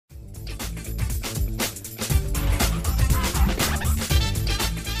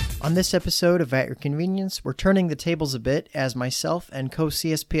On this episode of At Your Convenience, we're turning the tables a bit as myself and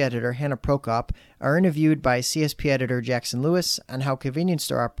co-CSP editor Hannah Prokop are interviewed by CSP editor Jackson Lewis on how convenience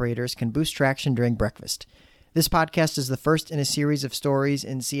store operators can boost traction during breakfast. This podcast is the first in a series of stories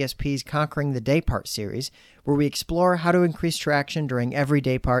in CSP's Conquering the Daypart series, where we explore how to increase traction during every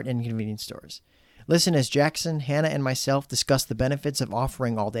daypart in convenience stores. Listen as Jackson, Hannah, and myself discuss the benefits of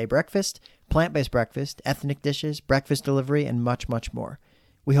offering all-day breakfast, plant-based breakfast, ethnic dishes, breakfast delivery, and much, much more.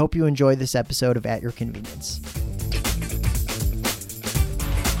 We hope you enjoy this episode of At Your Convenience.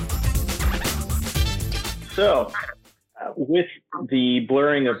 So, with the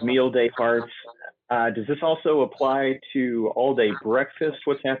blurring of meal day parts, does this also apply to all-day breakfast?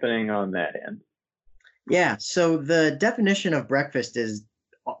 What's happening on that end? Yeah, so the definition of breakfast is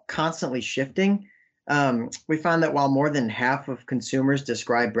constantly shifting. We found that while more than half of consumers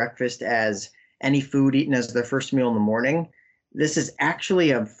describe breakfast as any food eaten as their first meal in the morning, this is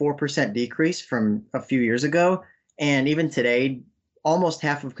actually a 4% decrease from a few years ago. And even today, almost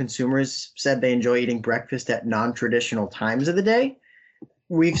half of consumers said they enjoy eating breakfast at non-traditional times of the day.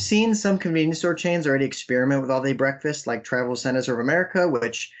 We've seen some convenience store chains already experiment with all-day breakfast, like Travel Centers of America,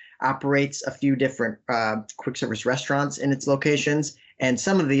 which operates a few different quick service restaurants in its locations. And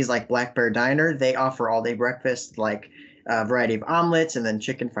some of these, like Black Bear Diner, they offer all-day breakfast, like a variety of omelets and then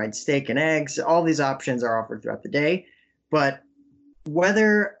chicken fried steak and eggs. All these options are offered throughout the day. But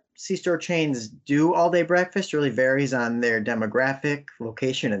whether C-store chains do all-day breakfast really varies on their demographic,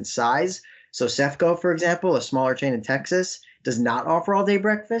 location, and size. So CEFCO, for example, a smaller chain in Texas, does not offer all-day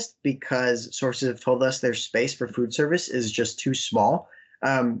breakfast because sources have told us their space for food service is just too small.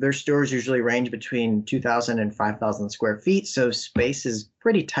 Their stores usually range between 2,000 and 5,000 square feet, so space is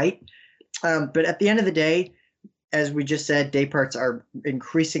pretty tight. But at the end of the day, as we just said, day parts are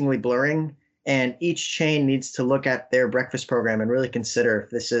increasingly blurring, and each chain needs to look at their breakfast program and really consider if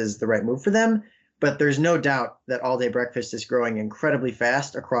this is the right move for them. But there's no doubt that all-day breakfast is growing incredibly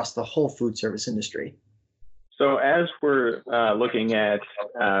fast across the whole food service industry. So as we're looking at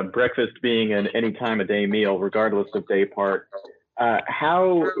breakfast being an any time of day meal, regardless of day part,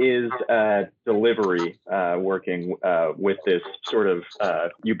 how is delivery working with this sort of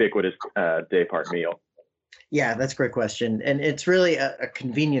ubiquitous day part meal? Yeah, that's a great question. And it's really a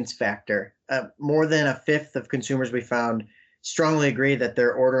convenience factor. More than a fifth of consumers we found strongly agree that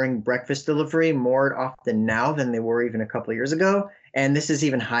they're ordering breakfast delivery more often now than they were even a couple of years ago. And this is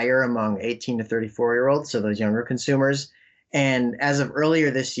even higher among 18 to 34-year-olds, so those younger consumers. And as of earlier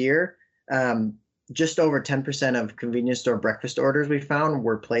this year, just over 10% of convenience store breakfast orders we found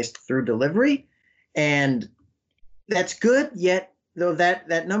were placed through delivery. And that's good, yet though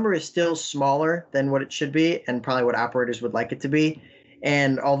that number is still smaller than what it should be and probably what operators would like it to be.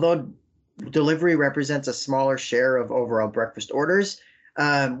 And although delivery represents a smaller share of overall breakfast orders,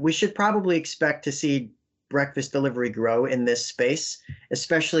 we should probably expect to see breakfast delivery grow in this space,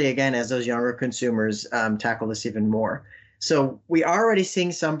 especially again as those younger consumers tackle this even more. So we are already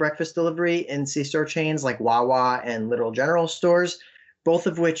seeing some breakfast delivery in C-store chains like Wawa and Literal General stores, both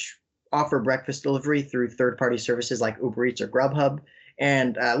of which offer breakfast delivery through third-party services like Uber Eats or Grubhub.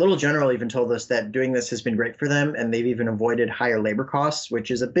 And Little General even told us that doing this has been great for them, and they've even avoided higher labor costs,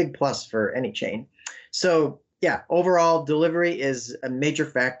 which is a big plus for any chain. So yeah, overall, delivery is a major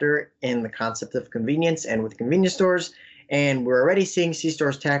factor in the concept of convenience and with convenience stores. And we're already seeing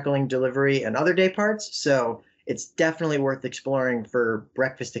C-stores tackling delivery and other day parts. So it's definitely worth exploring for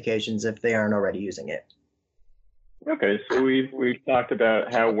breakfast occasions if they aren't already using it. Okay, so we've talked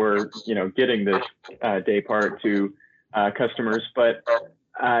about how we're getting this day part to customers, but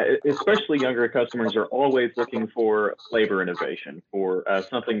especially younger customers are always looking for flavor innovation, for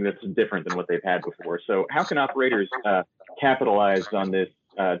something that's different than what they've had before. So how can operators capitalize on this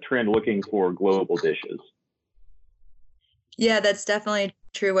trend looking for global dishes? Yeah, that's definitely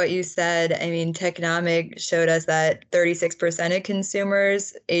true what you said. I mean, Technomic showed us that 36% of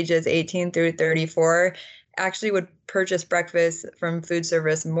consumers ages 18 through 34 actually would purchase breakfast from food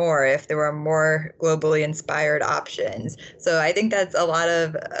service more if there were more globally inspired options. So I think that's a lot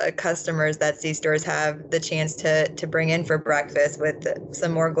of customers that C-stores have the chance to bring in for breakfast with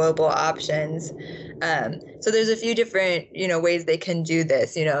some more global options. So there's a few different, ways they can do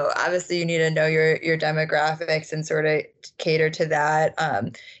this. Obviously you need to know your demographics and sort of cater to that.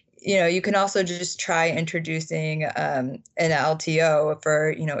 You can also just try introducing an LTO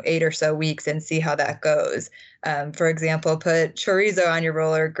for, 8 or so weeks and see how that goes. For example, put chorizo on your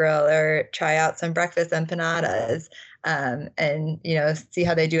roller grill or try out some breakfast empanadas. and see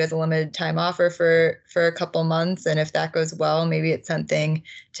how they do as a limited time offer for a couple months. And if that goes well, maybe it's something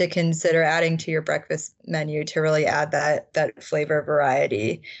to consider adding to your breakfast menu to really add that flavor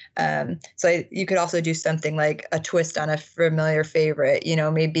variety. So you could also do something like a twist on a familiar favorite,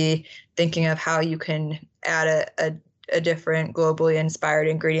 maybe thinking of how you can add a different globally inspired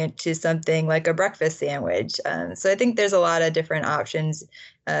ingredient to something like a breakfast sandwich. So I think there's a lot of different options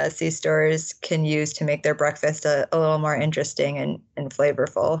C-stores can use to make their breakfast a little more interesting and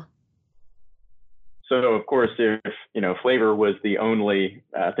flavorful. So, of course, if flavor was the only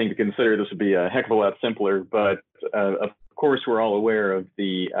thing to consider, this would be a heck of a lot simpler. But of course, we're all aware of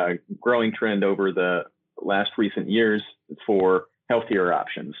the growing trend over the last recent years for healthier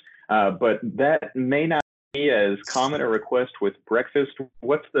options. But that may not be as common a request with breakfast.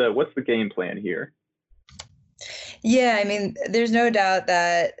 What's the game plan here? Yeah, I mean, there's no doubt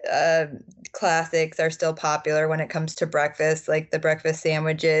that classics are still popular when it comes to breakfast, like the breakfast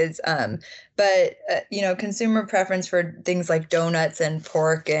sandwiches. But consumer preference for things like donuts and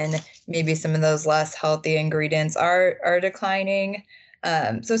pork and maybe some of those less healthy ingredients are declining.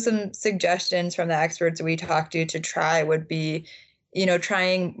 So some suggestions from the experts we talked to try would be,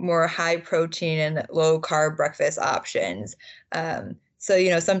 trying more high protein and low carb breakfast options.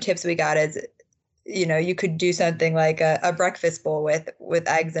 So some tips we got is, you could do something like a breakfast bowl with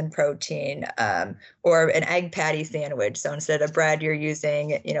eggs and protein, or an egg patty sandwich. So instead of bread, you're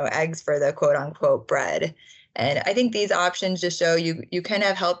using, eggs for the quote unquote bread. And I think these options just show you can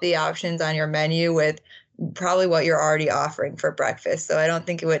have healthy options on your menu with probably what you're already offering for breakfast. So I don't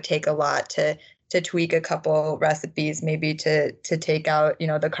think it would take a lot to tweak a couple recipes, maybe to take out,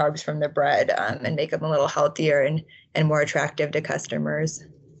 the carbs from the bread, and make them a little healthier and more attractive to customers.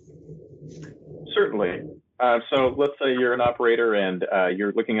 Certainly. So let's say you're an operator and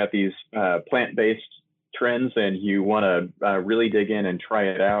you're looking at these plant-based trends and you want to really dig in and try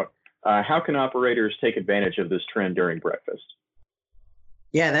it out. How can operators take advantage of this trend during breakfast?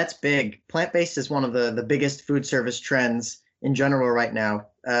 Yeah, that's big. Plant-based is one of the biggest food service trends in general right now.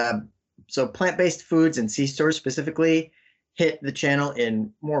 So plant-based foods and C-stores specifically hit the channel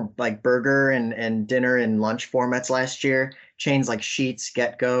in more like burger and dinner and lunch formats last year. Chains like Sheetz,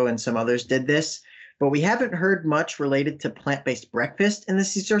 GetGo, and some others did this. But we haven't heard much related to plant-based breakfast in the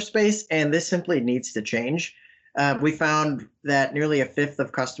C-store space, and this simply needs to change. We found that nearly a fifth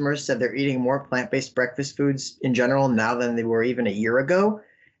of customers said they're eating more plant-based breakfast foods in general now than they were even a year ago.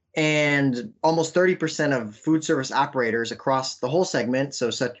 And almost 30% of food service operators across the whole segment, so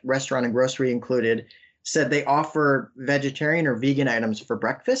such restaurant and grocery included, said they offer vegetarian or vegan items for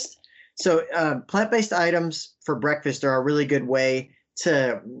breakfast. So plant-based items for breakfast are a really good way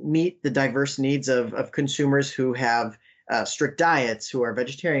to meet the diverse needs of consumers who have strict diets, who are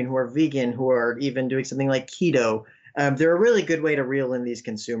vegetarian, who are vegan, who are even doing something like keto. They're a really good way to reel in these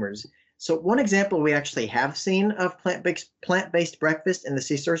consumers. So one example we actually have seen of plant-based breakfast in the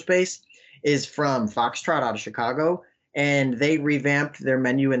C-store space is from Foxtrot out of Chicago. And they revamped their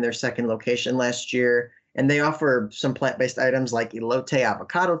menu in their second location last year. And they offer some plant-based items like elote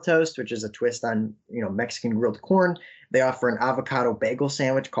avocado toast, which is a twist on, Mexican grilled corn. They offer an avocado bagel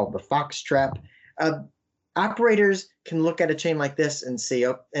sandwich called the Foxtrap. Operators can look at a chain like this and say,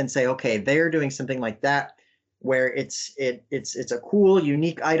 okay, they're doing something like that, where it's a cool,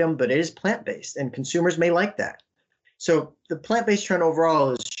 unique item, but it is plant-based, and consumers may like that. So the plant-based trend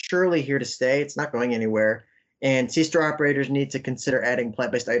overall is surely here to stay. It's not going anywhere. And C-store operators need to consider adding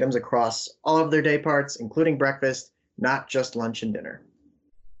plant-based items across all of their day parts, including breakfast, not just lunch and dinner.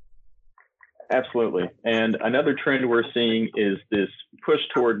 Absolutely. And another trend we're seeing is this push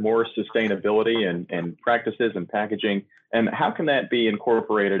toward more sustainability and practices and packaging. And how can that be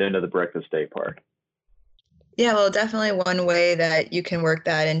incorporated into the breakfast day part? Yeah, well, definitely one way that you can work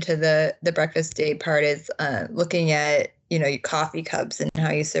that into the breakfast day part is looking at, your coffee cups and how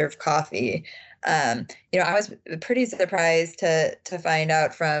you serve coffee. I was pretty surprised to find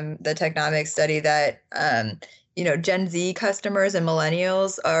out from the Technomics study that, Gen Z customers and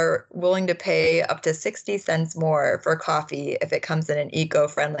millennials are willing to pay up to 60 cents more for coffee if it comes in an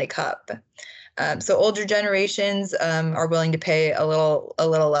eco-friendly cup. So older generations are willing to pay a little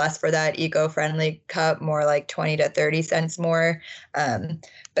less for that eco-friendly cup, more like 20 to 30 cents more.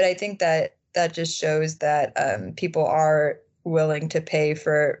 But I think that just shows that people are willing to pay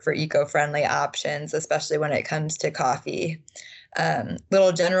for eco-friendly options, especially when it comes to coffee.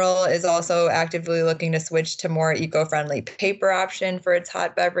 Little General is also actively looking to switch to more eco-friendly paper option for its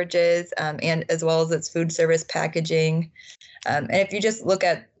hot beverages, and as well as its food service packaging. And if you just look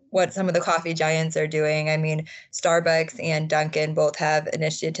at what some of the coffee giants are doing. I mean, Starbucks and Dunkin' both have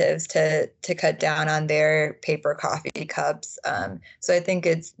initiatives to cut down on their paper coffee cups. So I think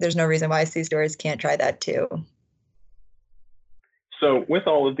there's no reason why C-stores can't try that too. So with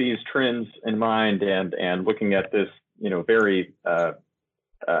all of these trends in mind and looking at this, very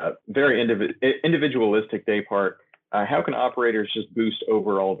individualistic day part, how can operators just boost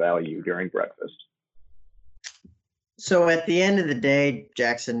overall value during breakfast? So at the end of the day,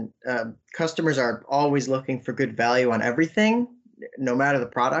 Jackson, customers are always looking for good value on everything, no matter the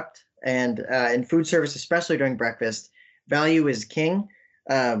product. And in food service, especially during breakfast, value is king.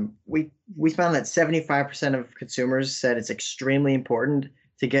 We found that 75% of consumers said it's extremely important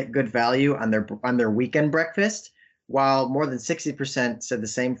to get good value on their weekend breakfast, while more than 60% said the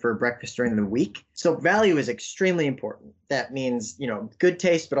same for breakfast during the week. So value is extremely important. That means, good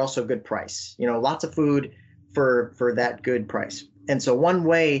taste, but also good price. Lots of food for that good price. And so one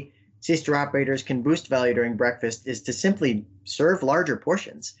way C-store operators can boost value during breakfast is to simply serve larger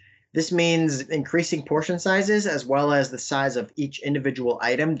portions. This means increasing portion sizes as well as the size of each individual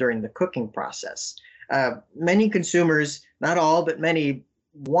item during the cooking process. Many consumers, not all, but many,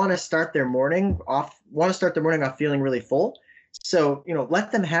 want to start their morning off feeling really full. So,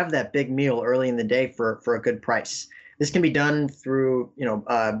 let them have that big meal early in the day for a good price. This can be done through,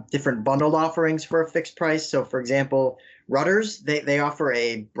 different bundled offerings for a fixed price. So, for example, Rutter's, they offer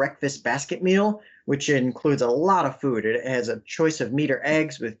a breakfast basket meal, which includes a lot of food. It has a choice of meat or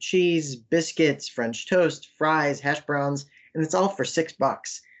eggs with cheese, biscuits, French toast, fries, hash browns, and it's all for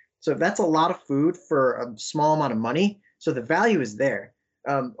 $6. So that's a lot of food for a small amount of money. So the value is there.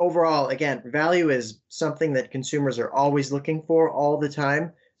 Overall, again, value is something that consumers are always looking for all the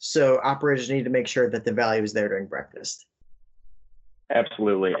time. So operators need to make sure that the value is there during breakfast.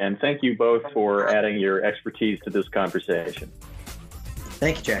 Absolutely. And thank you both for adding your expertise to this conversation.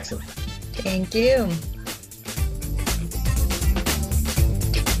 Thank you, Jackson. Thank you.